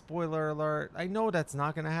know it's spoiler alert. I know that's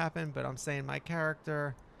not gonna happen, but I'm saying my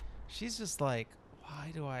character, she's just like,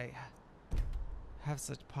 why do I have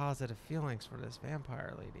such positive feelings for this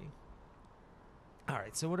vampire lady? All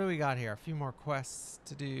right, so what do we got here? A few more quests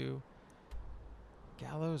to do.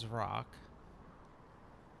 Gallows Rock.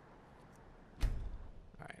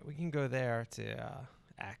 All right, we can go there to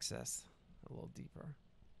access a little deeper.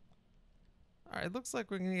 All right, looks like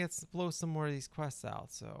we're gonna blow some more of these quests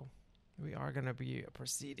out, so we are gonna be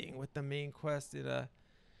proceeding with the main quest in a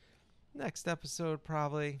next episode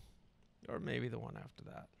probably, or maybe the one after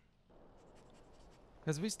that.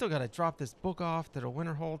 Because we still got to drop this book off to the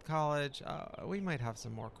Winterhold College. We might have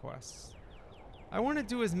some more quests. I want to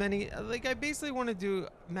do as many, like I basically want to do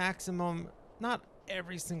maximum, not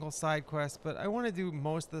every single side quest, but I want to do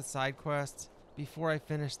most of the side quests before I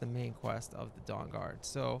finish the main quest of the Dawnguard.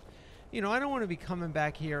 So, you know, I don't want to be coming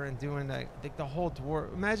back here and doing like the whole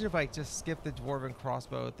dwarf. Imagine if I just skipped the dwarven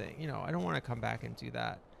crossbow thing. You know, I don't want to come back and do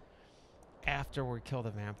that after we kill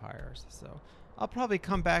the vampires. So I'll probably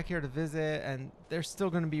come back here to visit, and there's still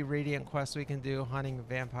going to be radiant quests we can do, hunting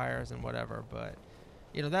vampires and whatever, but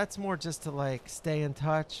you know, that's more just to like stay in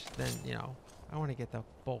touch than, you know, I want to get the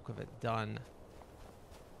bulk of it done.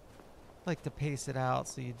 Like to pace it out,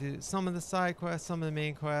 so you do some of the side quests, some of the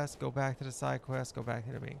main quests, go back to the side quests, go back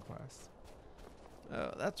to the main quest.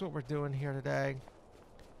 That's what we're doing here today.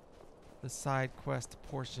 The side quest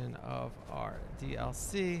portion of our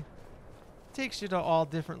DLC takes you to all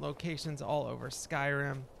different locations all over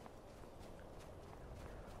Skyrim.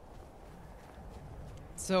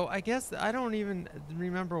 So I guess I don't even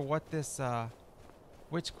remember what this,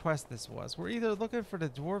 which quest this was. We're either looking for the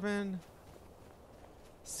Dwarven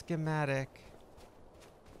schematic,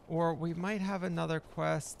 or we might have another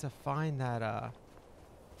quest to find that,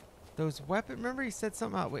 those weapons. Remember he said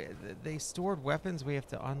something about they stored weapons we have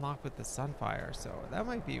to unlock with the Sunfire. So that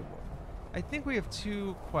might be, I think we have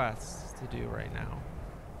 2 quests to do right now.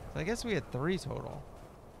 So I guess we had 3 total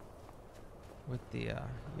with the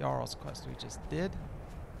Jarl's quest we just did.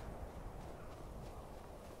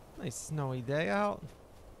 Nice snowy day out.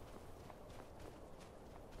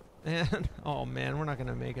 And, oh man, we're not going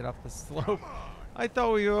to make it up the slope. I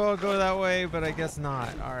thought we would all go that way, but I guess not.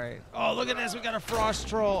 Alright. Oh, look at this. We got a frost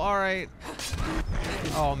troll. Alright.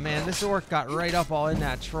 Oh man, this orc got right up all in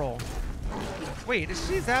that troll. Wait, is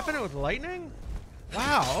she zapping it with lightning?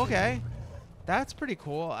 Wow, okay. That's pretty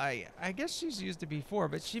cool. I guess she's used it before,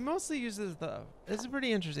 but she mostly uses the... This is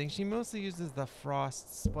pretty interesting. She mostly uses the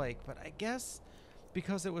frost spike, but I guess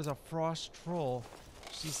because it was a frost troll,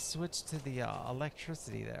 she switched to the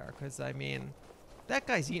electricity there. Because, I mean, that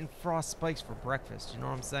guy's eating frost spikes for breakfast. You know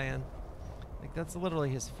what I'm saying? Like, that's literally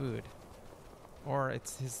his food. Or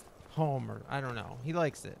it's his home, or I don't know. He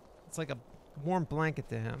likes it. It's like a warm blanket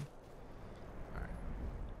to him.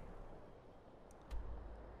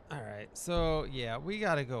 Alright, so yeah, we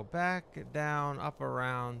gotta go back, down, up,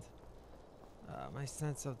 around. My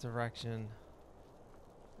sense of direction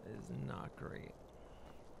is not great.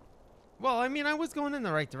 Well, I mean, I was going in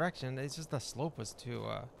the right direction. It's just the slope was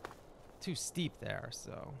too steep there,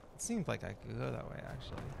 so it seemed like I could go that way,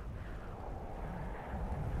 actually.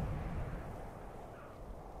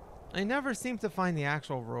 I never seem to find the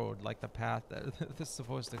actual road, like the path that is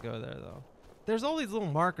supposed to go there, though. There's all these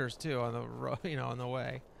little markers, too, on the road, you know, on the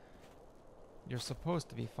way. You're supposed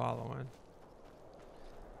to be following.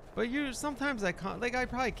 But sometimes I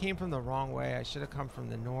probably came from the wrong way. I should have come from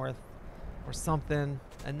the north or something,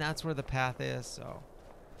 and that's where the path is. So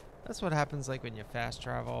that's what happens like when you fast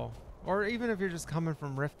travel, or even if you're just coming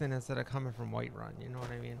from Riften instead of coming from Whiterun, you know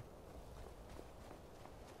what I mean?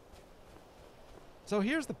 So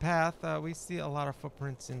here's the path. We see a lot of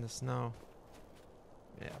footprints in the snow.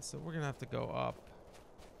 Yeah, so we're gonna have to go up.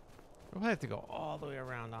 We'll have to go all the way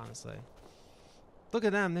around, honestly. Look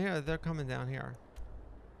at them. They're coming down here.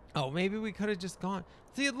 Oh, maybe we could have just gone.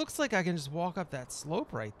 See, it looks like I can just walk up that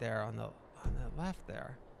slope right there on the left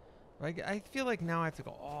there. I feel like now I have to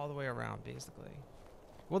go all the way around, basically.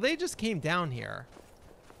 Well, they just came down here.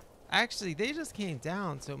 Actually, they just came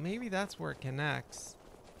down, so maybe that's where it connects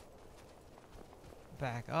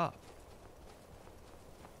back up.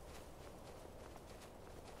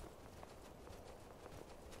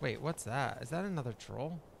 Wait, what's that? Is that another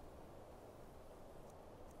troll?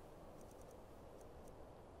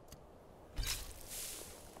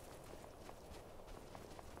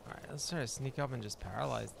 Alright, let's try to sneak up and just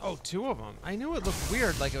paralyze. Oh, 2 of them. I knew it looked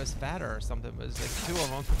weird, like it was fatter or something, but it was like 2 of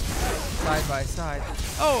them side by side.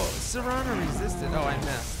 Oh, Serana resisted. Oh, I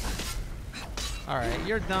missed. Alright,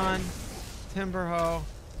 you're done. Timberhoe.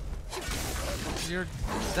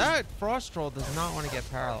 That frost troll does not want to get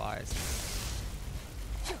paralyzed.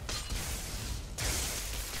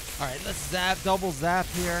 Alright, let's zap, double zap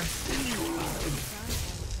here.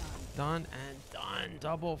 Done and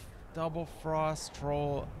done. Double frost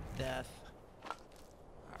troll death.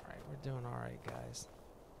 Alright, we're doing alright, guys.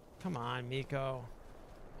 Come on, Miko.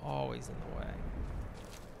 Always in the way.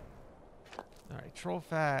 Alright, troll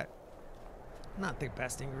fat. Not the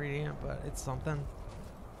best ingredient, but it's something.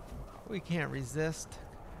 We can't resist.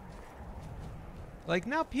 Like,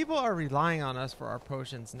 now people are relying on us for our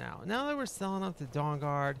potions now. Now that we're selling up to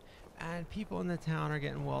DAWNGUARD and people in the town are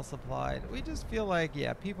getting well supplied, we just feel like,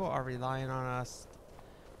 yeah, people are relying on us.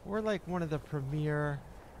 We're like one of the premier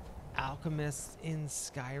alchemists in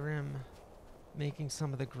Skyrim, making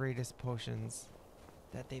some of the greatest potions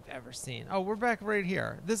that they've ever seen. Oh, we're back right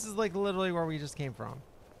here. This is like literally where we just came from.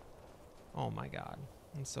 Oh my god.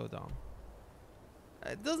 I'm so dumb.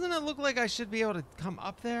 Doesn't it look like I should be able to come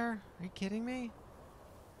up there? Are you kidding me?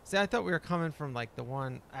 See, I thought we were coming from like the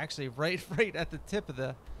one, actually right at the tip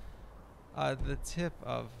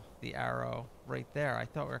of the arrow right there. I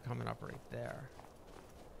thought we were coming up right there.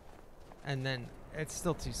 And then it's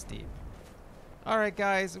still too steep. All right,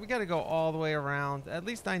 guys, we got to go all the way around. At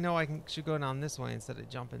least I know should go down this way instead of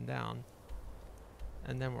jumping down.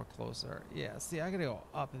 And then we're closer. Yeah, see, I gotta go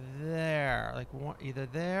up there. Like, either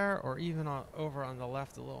there or even over on the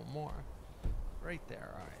left a little more. Right there,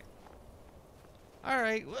 alright.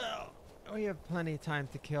 Alright, well, we have plenty of time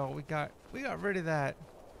to kill. We got rid of that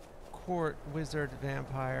court wizard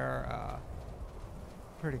vampire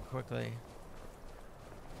pretty quickly.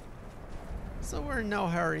 So we're in no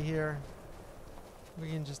hurry here. We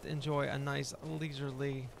can just enjoy a nice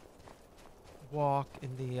leisurely walk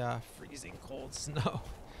in the freezing cold snow.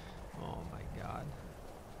 Oh my god.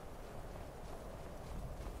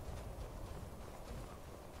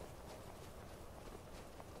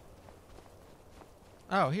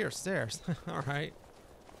 Oh, here, stairs. Alright.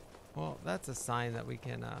 Well, that's a sign that we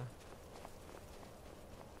can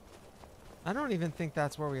I don't even think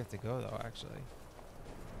that's where we have to go though, actually.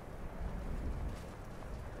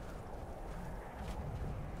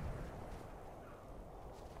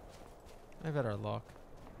 I better look.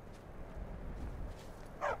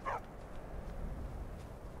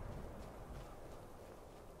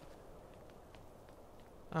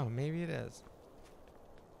 Oh, maybe it is.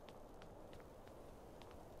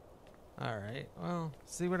 Alright, well,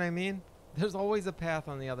 see what I mean? There's always a path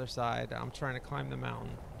on the other side. I'm trying to climb the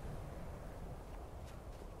mountain.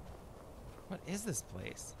 What is this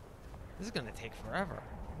place? This is gonna take forever.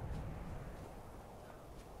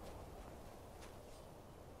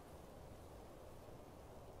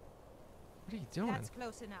 What are you doing? That's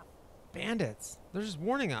close enough. Bandits. They're just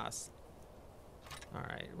warning us.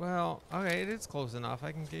 Alright, well, okay, it is close enough.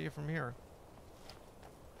 I can get you from here.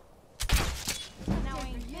 Now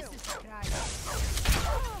ain't this a surprise?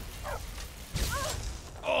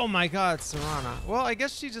 Oh my god, Serana. Well, I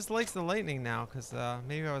guess she just likes the lightning now, because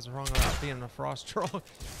maybe I was wrong about being a frost troll.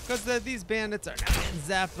 Because these bandits are now getting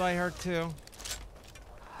zapped by her too.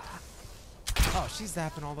 Oh, she's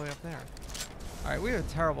zapping all the way up there. Alright, we have a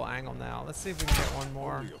terrible angle now. Let's see if we can get one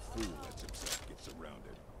more. Only a fool lets himself get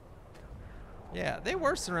surrounded. Yeah, they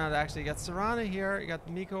were surrounded actually. You got Serana here, you got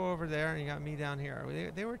Miko over there, and you got me down here.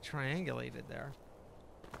 They were triangulated there.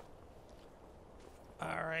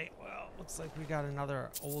 Alright, well, looks like we got another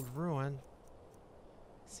old ruin.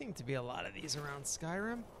 Seem to be a lot of these around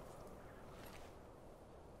Skyrim.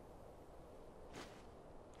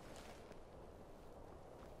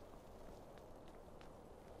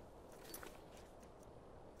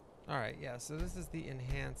 Alright, yeah, so this is the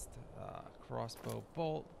enhanced crossbow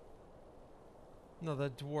bolt. Another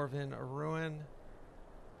dwarven ruin.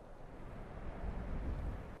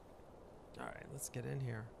 Alright, let's get in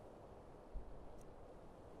here.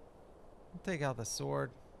 We'll take out the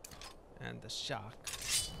sword and the shock.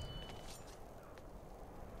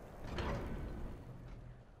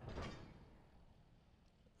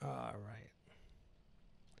 Alright.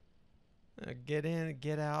 Get in,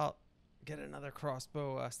 get out. Get another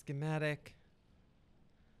crossbow schematic.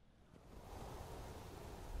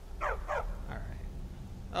 Alright.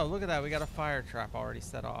 Oh, look at that. We got a fire trap already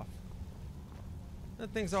set off.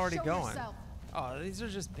 That thing's already going. Oh, these are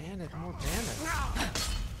just bandits. More bandits.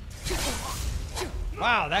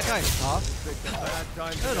 Wow, that guy's tough.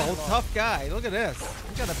 That's an old tough guy. Look at this.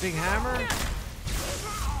 He's got a big hammer.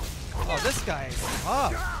 Oh, this guy is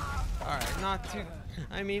tough. Alright, not too...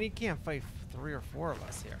 I mean, he can't fight 3 or 4 of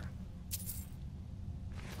us here.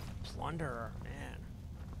 Plunderer, man.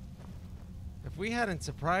 If we hadn't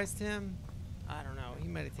surprised him, I don't know. He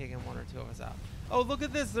might have taken 1 or 2 of us out. Oh, look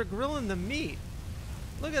at this. They're grilling the meat.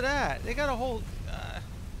 Look at that. They got a whole...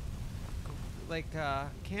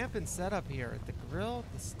 camping setup here. The grill,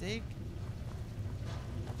 the steak.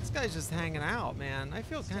 This guy's just hanging out, man. I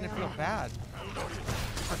kind of feel bad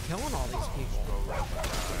for killing all these people.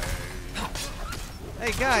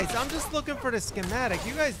 Hey guys, I'm just looking for the schematic.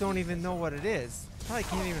 You guys don't even know what it is. Probably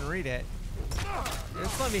can't even read it.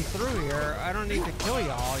 Just let me through here. I don't need to kill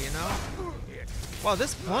y'all, you know? Wow,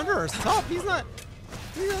 this plunderer is tough. He's not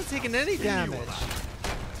taking any damage.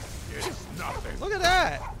 Look at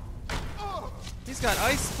that. He's got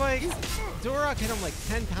ice spikes. Durak hit him like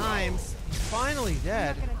 10 times. He's finally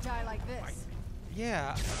dead. You're not gonna die like this.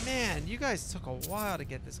 Yeah, man, you guys took a while to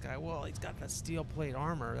get this guy. Well, he's got that steel plate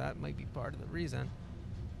armor. That might be part of the reason.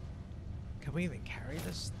 Can we even carry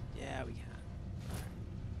this? Yeah, we can.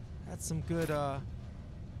 That's some good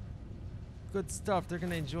stuff. They're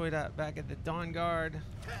gonna enjoy that back at the DAWNGUARD.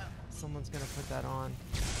 Someone's gonna put that on.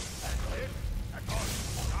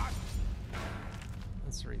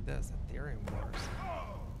 Let's read this. Ethereum Wars.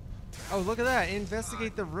 Oh, look at that.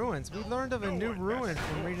 Investigate the ruins. We learned of a new ruin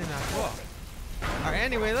from reading that book. Alright,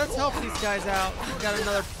 anyway, let's help these guys out. We got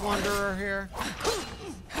another plunderer here.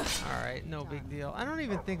 Alright, no big deal. I don't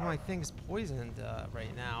even think my thing's poisoned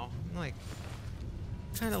right now. I'm like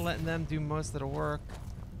kind of letting them do most of the work.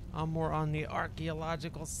 I'm more on the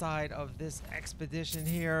archaeological side of this expedition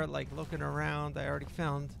here, like looking around. I already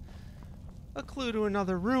found a clue to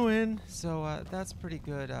another ruin, so that's pretty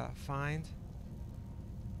good find.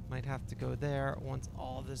 Might have to go there once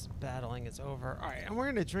all this battling is over. Alright, and we're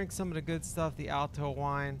gonna drink some of the good stuff, the Alto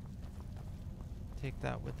wine. Take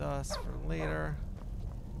that with us for later.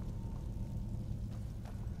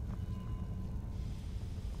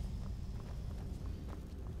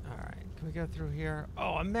 Alright, can we go through here?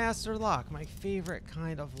 Oh, a master lock, my favorite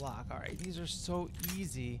kind of lock. Alright, these are so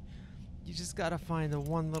easy. You just gotta find the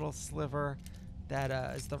one little sliver that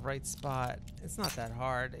is the right spot. It's not that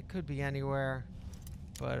hard. It could be anywhere.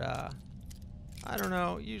 But, I don't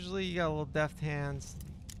know. Usually you got a little deft hands.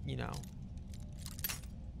 You know.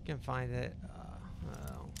 You can find it.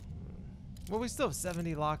 Well, we still have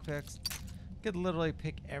 70 lockpicks. Could literally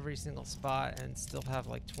pick every single spot and still have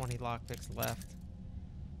like 20 lockpicks left.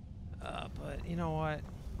 But, you know what?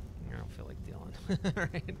 I don't feel like dealing.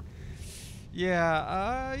 Alright. Yeah,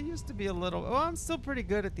 I used to be a little... Well, I'm still pretty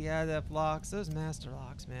good at the adept locks. Those master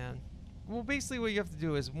locks, man. Well, basically what you have to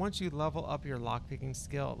do is once you level up your lockpicking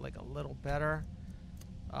skill like a little better,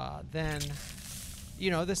 then,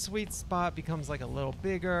 you know, the sweet spot becomes like a little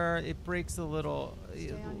bigger. It breaks a little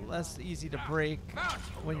less easy to break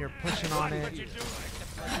when you're pushing on it.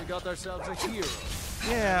 We got ourselves a hero.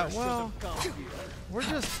 Yeah, well, we're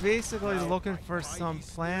just basically looking for some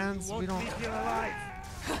plans. We don't...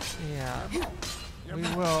 Yeah,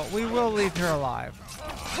 we will leave her alive.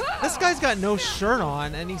 This guy's got no shirt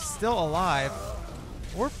on and he's still alive.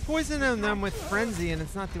 We're poisoning them with frenzy and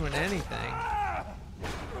it's not doing anything.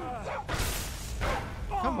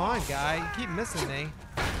 Come on, guy, you keep missing me.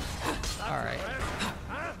 Alright.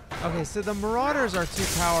 Okay, so the marauders are too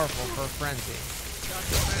powerful for frenzy.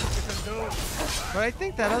 But I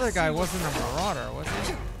think that other guy wasn't a marauder, was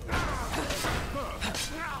he?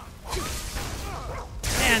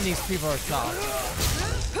 Man, these people are tough.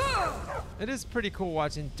 It is pretty cool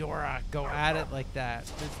watching Dora go at it like that.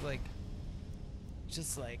 It's like,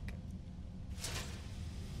 just like,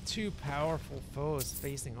 two powerful foes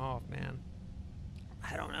facing off, man.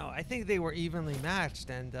 I don't know. I think they were evenly matched,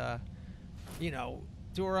 and, you know,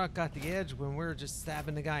 Dora got the edge when we were just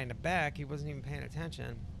stabbing the guy in the back. He wasn't even paying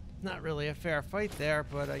attention. Not really a fair fight there,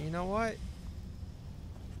 but you know what?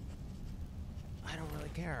 I don't really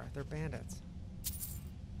care. They're bandits.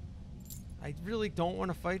 I really don't want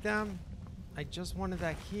to fight them. I just wanted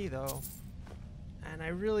that key, though. And I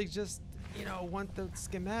really just, you know, want the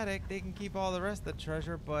schematic. They can keep all the rest of the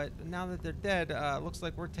treasure, but now that they're dead, looks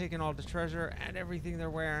like we're taking all the treasure and everything they're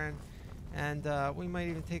wearing. And we might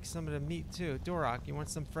even take some of the meat, too. Durak, you want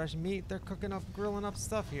some fresh meat? They're cooking up, grilling up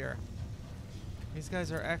stuff here. These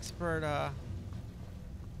guys are expert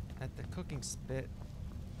at the cooking spit.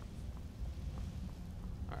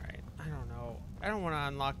 Alright, I don't know. I don't want to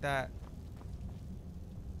unlock that.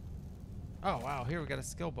 Oh, wow, here we got a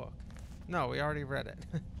skill book. No, we already read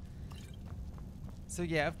it. So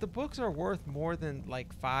yeah, if the books are worth more than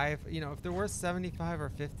like 5, you know, if they're worth 75 or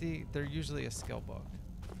 50, they're usually a skill book.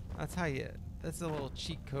 That's how you, that's a little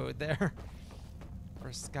cheat code there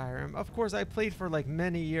for Skyrim. Of course, I played for like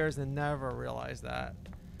many years and never realized that.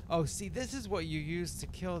 Oh, see, this is what you use to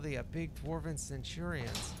kill the big dwarven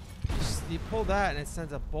centurions. You pull that and it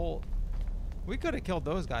sends a bolt. We could have killed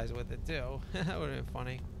those guys with it too. That would have been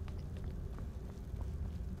funny.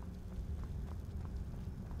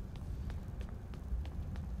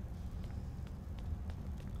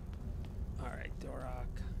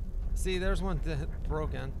 See, there's one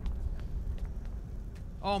broken.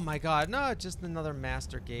 Oh my god, no, just another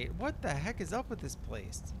master gate. What the heck is up with this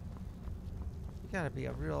place? You gotta be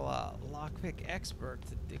a real lockpick expert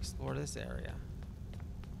to explore this area.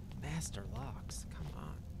 Master locks, come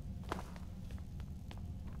on.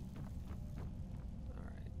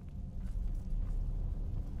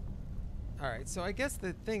 Alright, so I guess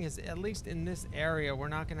the thing is, at least in this area, we're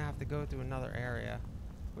not gonna have to go through another area.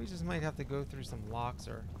 We just might have to go through some locks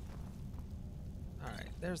or... Alright,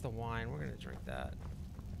 there's the wine. We're going to drink that.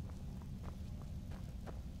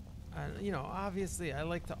 You know, obviously I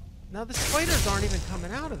like to... Now the spiders aren't even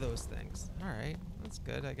coming out of those things. Alright, that's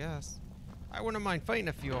good, I guess. I wouldn't mind fighting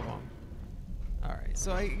a few of them. Alright,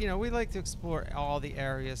 so you know, we like to explore all the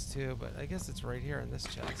areas too, but I guess it's right here in this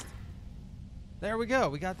chest. There we go.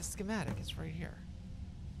 We got the schematic. It's right here.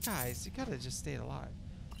 Guys, you gotta just stay alive.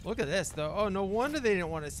 Look at this, though. Oh, no wonder they didn't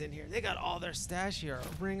want us in here. They got all their stash here.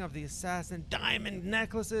 A ring of the assassin, diamond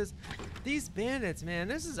necklaces. These bandits, man,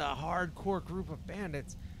 this is a hardcore group of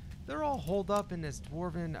bandits. They're all holed up in this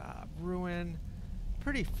dwarven ruin.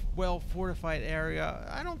 Pretty well fortified area.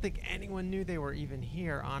 I don't think anyone knew they were even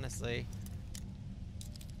here, honestly.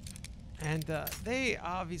 And they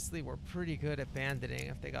obviously were pretty good at banditing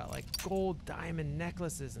if they got like gold diamond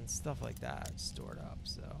necklaces and stuff like that stored up,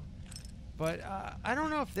 so... But I don't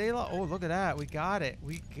know if they... Oh, look at that. We got it.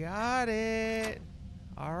 We got it.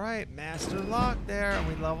 All right. Master lock there. And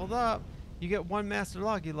we leveled up. You get one master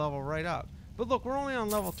lock, you level right up. But look, we're only on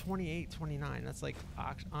level 28, 29. That's like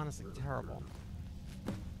honestly terrible.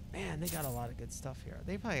 Man, they got a lot of good stuff here.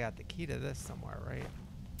 They probably got the key to this somewhere, right?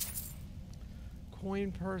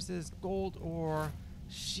 Coin purses, gold ore,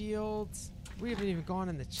 shields. We haven't even gone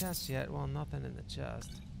in the chest yet. Well, nothing in the chest.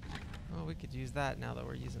 Well, we could use that now that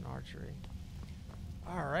we're using archery.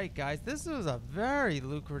 Alright, guys. This was a very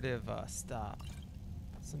lucrative stop.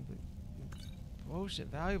 Some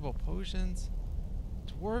valuable potions.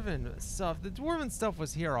 Dwarven stuff. The dwarven stuff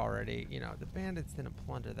was here already. You know, the bandits didn't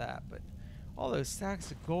plunder that. But all those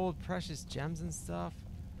sacks of gold, precious gems and stuff.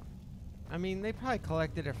 I mean, they probably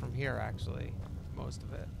collected it from here, actually. Most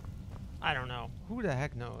of it. I don't know. Who the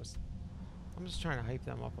heck knows? I'm just trying to hype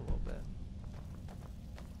them up a little bit.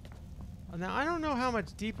 Now, I don't know how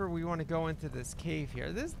much deeper we want to go into this cave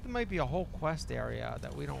here. This might be a whole quest area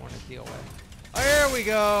that we don't want to deal with. Oh, here we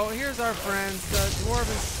go. Here's our friends, the dwarven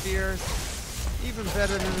spears. Even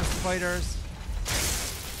better than the spiders.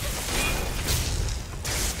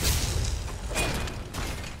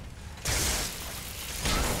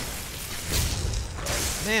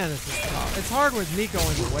 Man, this is tough. It's hard with me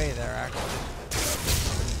going away there, actually.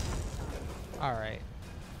 Alright.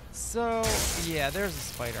 So, yeah, there's a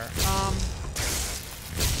spider.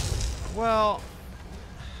 Well,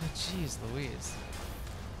 jeez Louise.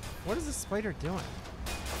 What is the spider doing?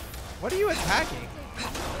 What are you attacking?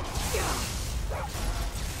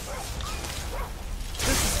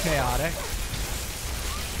 This is chaotic.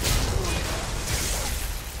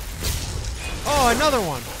 Oh, another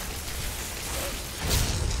one.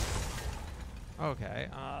 Okay,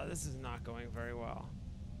 this is not going very well.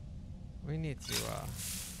 We need to,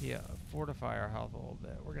 fortify our health a little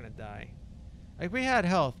bit. We're gonna die. Like, we had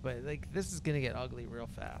health, but, like, this is gonna get ugly real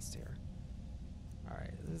fast here.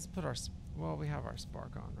 Alright, let's put our... Well, we have our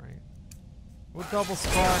spark on, right? We'll double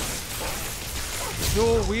spark.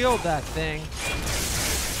 Dual wield that thing.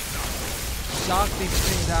 Shock these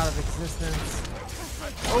things out of existence.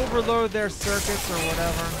 Overload their circuits or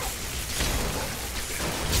whatever.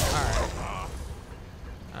 Alright.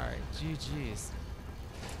 Alright, GG's.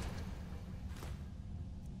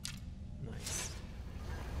 Nice.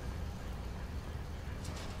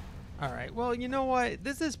 Alright, well, you know what?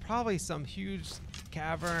 This is probably some huge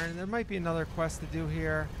cavern. There might be another quest to do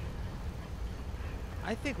here.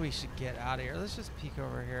 I think we should get out of here. Let's just peek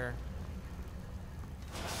over here.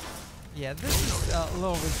 Yeah, this is a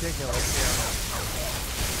little ridiculous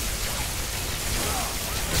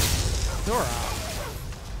here. Dora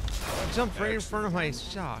jumped right in front of my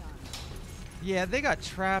shock. Yeah, they got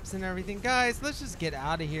traps and everything. Guys, let's just get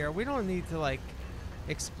out of here. We don't need to, like,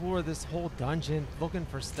 explore this whole dungeon looking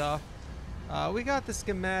for stuff. We got the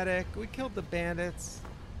schematic. We killed the bandits.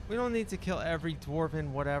 We don't need to kill every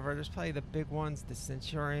dwarven whatever. There's probably the big ones, the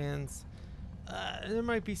centurions. There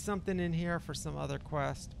might be something in here for some other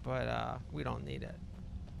quest, but we don't need it.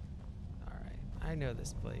 Alright, I know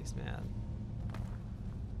this place, man.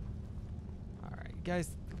 Alright, you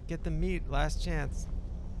guys get the meat, last chance.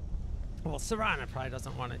 Well, Serana probably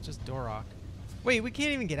doesn't want it, just Dorok. Wait, we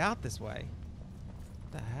can't even get out this way.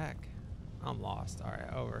 What the heck? I'm lost.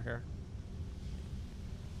 Alright, over here.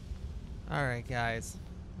 Alright, guys.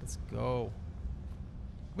 Let's go.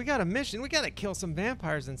 We got a mission. We got to kill some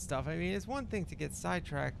vampires and stuff. I mean, it's one thing to get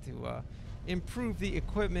sidetracked to improve the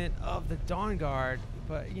equipment of the Dawnguard,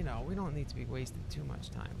 but, you know, we don't need to be wasting too much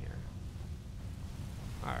time here.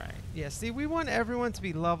 Alright. Yeah, see, we want everyone to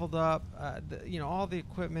be leveled up, you know, all the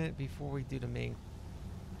equipment before we do the main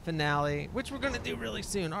finale, which we're going to do really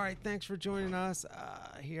soon. Alright, thanks for joining us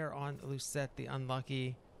here on Lucette the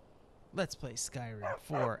Unlucky. Let's play Skyrim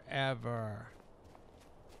forever.